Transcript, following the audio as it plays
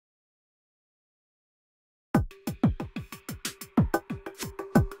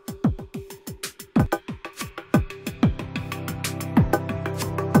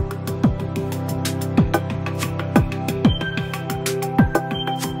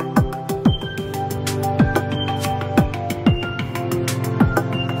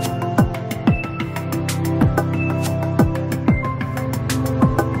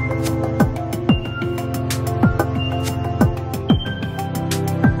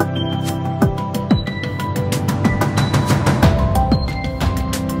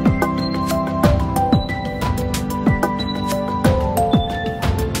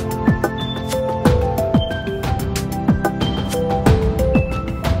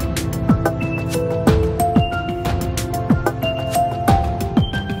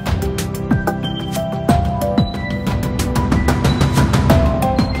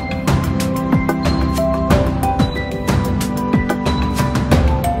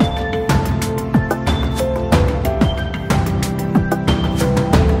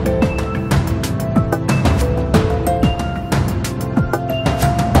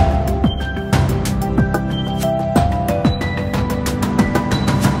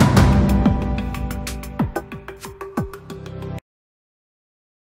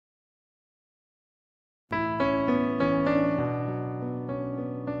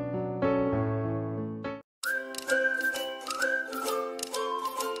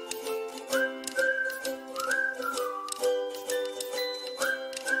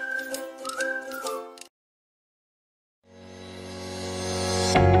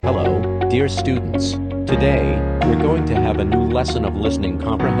Dear students, today, we're going to have a new lesson of listening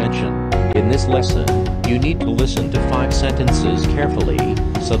comprehension. In this lesson, you need to listen to 5 sentences carefully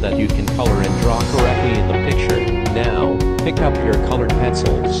so that you can color and draw correctly in the picture. Now, pick up your colored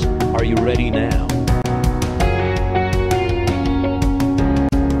pencils. Are you ready now?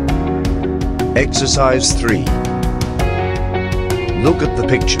 Exercise 3. Look at the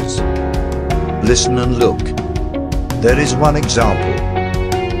pictures. Listen and look. There is one example.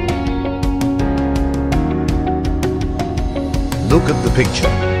 Look at the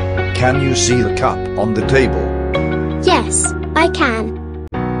picture. Can you see the cup on the table? Yes, I can.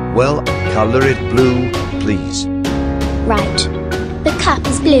 Well, color it blue, please. Right. The cup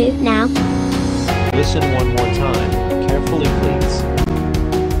is blue now. Listen one more time, carefully please.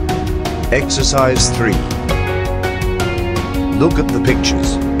 Exercise 3. Look at the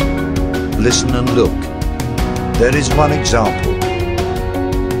pictures. Listen and look. There is one example.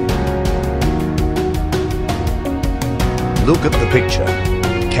 Look at the picture.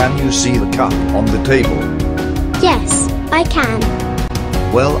 Can you see the cup on the table? Yes, I can.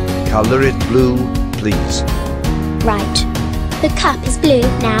 Well, color it blue, please. Right. The cup is blue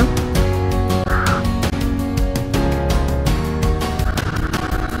now.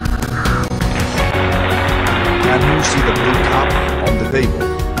 Can you see the blue cup on the table?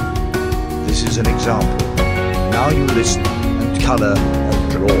 This is an example. Now you listen and color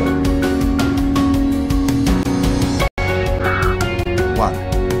and draw. 1.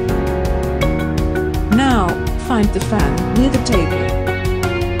 Now, find the fan near the table.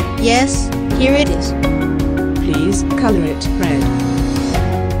 Yes, here it is. Please color it red.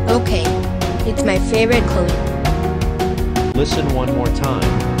 Okay, it's my favorite color. Listen one more time,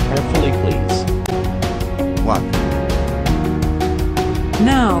 carefully please. 1.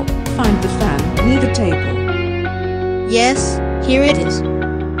 Now, find the fan near the table. Yes, here it is.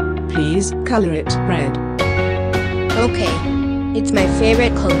 Please color it red. Okay, it's my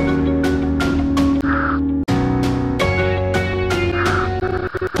favorite color.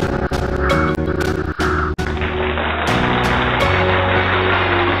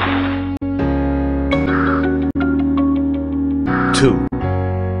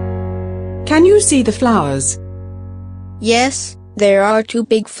 Can you see the flowers? Yes, there are 2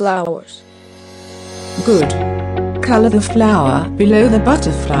 big flowers. Good. Color the flower below the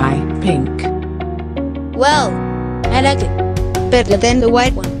butterfly pink. Well, I like it better than the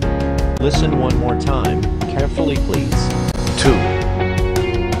white one. Listen one more time, carefully please. 2.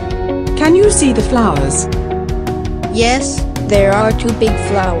 Can you see the flowers? Yes, there are 2 big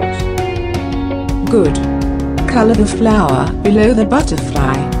flowers. Good. Color the flower below the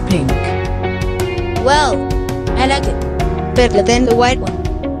butterfly pink. Well, I like it better than the white one.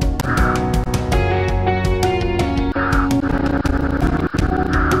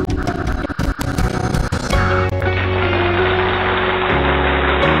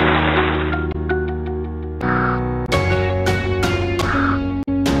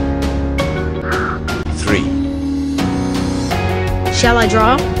 Shall I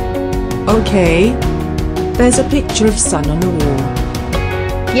draw? Okay. There's a picture of sun on the wall.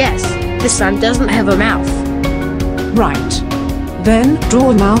 Yes, the sun doesn't have a mouth. Right. Then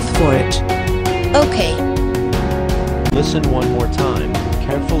draw a mouth for it. Okay. Listen one more time,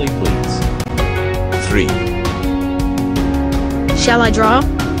 carefully please. 3. Shall I draw?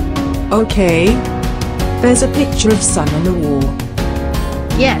 Okay. There's a picture of sun on the wall.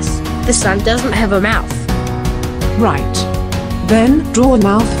 Yes, the sun doesn't have a mouth. Right. Then draw a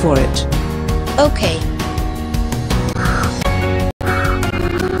mouth for it. Okay.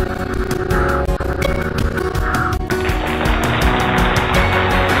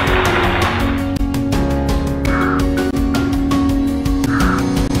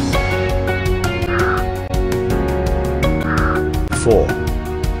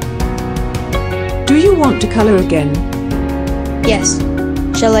 Do you want to color again? Yes.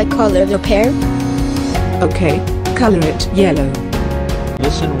 Shall I color the pear? Okay, color it yellow.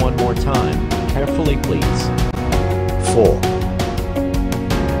 Listen one more time, carefully please. 4.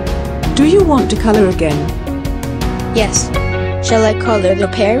 Do you want to color again? Yes. Shall I color the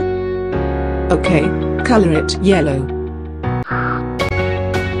pear? Okay, color it yellow.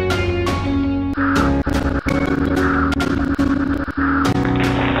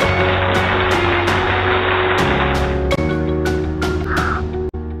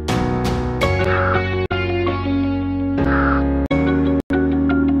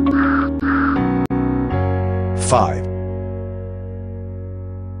 5.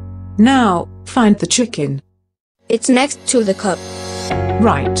 Now, find the chicken. It's next to the cup.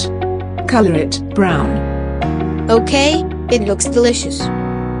 Right. Color it brown. Okay, it looks delicious.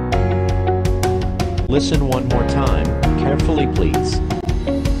 Listen one more time, carefully please.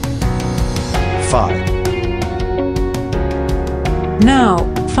 5. Now,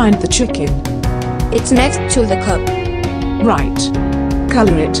 find the chicken. It's next to the cup. Right.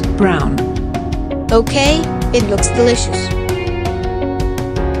 Color it brown. Okay, it looks delicious.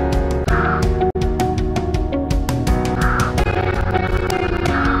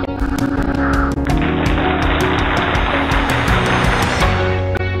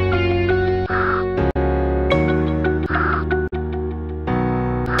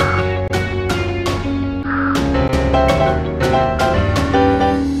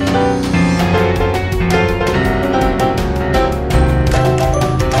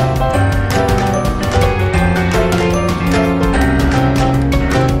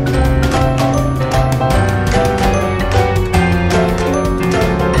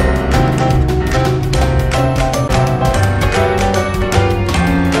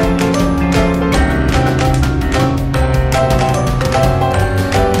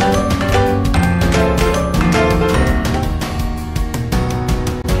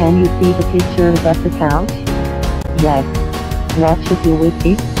 Can you see the picture above the couch? Yes. What should you with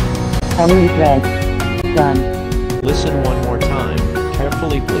it? Color it red. Done. Listen one more time,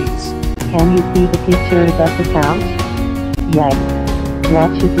 carefully please. Can you see the picture above the couch? Yes.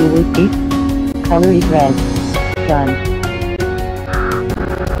 What should you with it? Color it red. Done.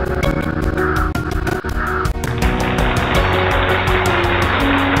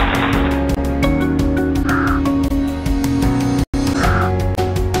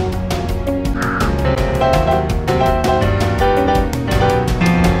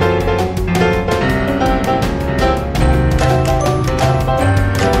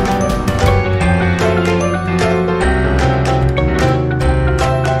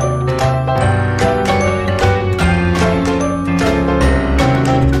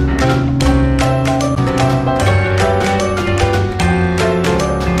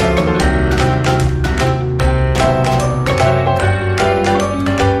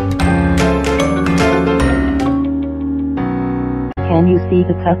 Can you see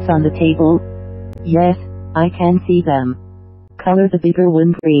the cups on the table? Yes, I can see them. Color the bigger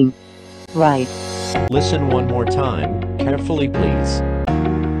one green. Right. Listen one more time, carefully please.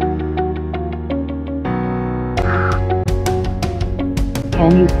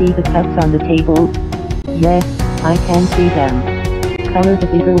 Can you see the cups on the table? Yes, I can see them. Color the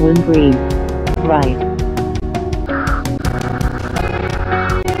bigger one green. Right.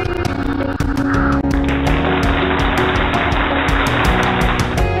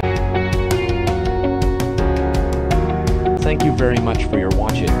 Thank you very much for your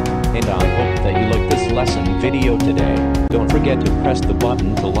watching, and I hope that you like this lesson video today. Don't forget to press the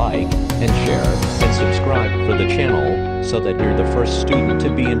button to like, and share, and subscribe for the channel, so that you're the first student to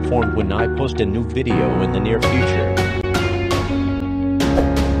be informed when I post a new video in the near future.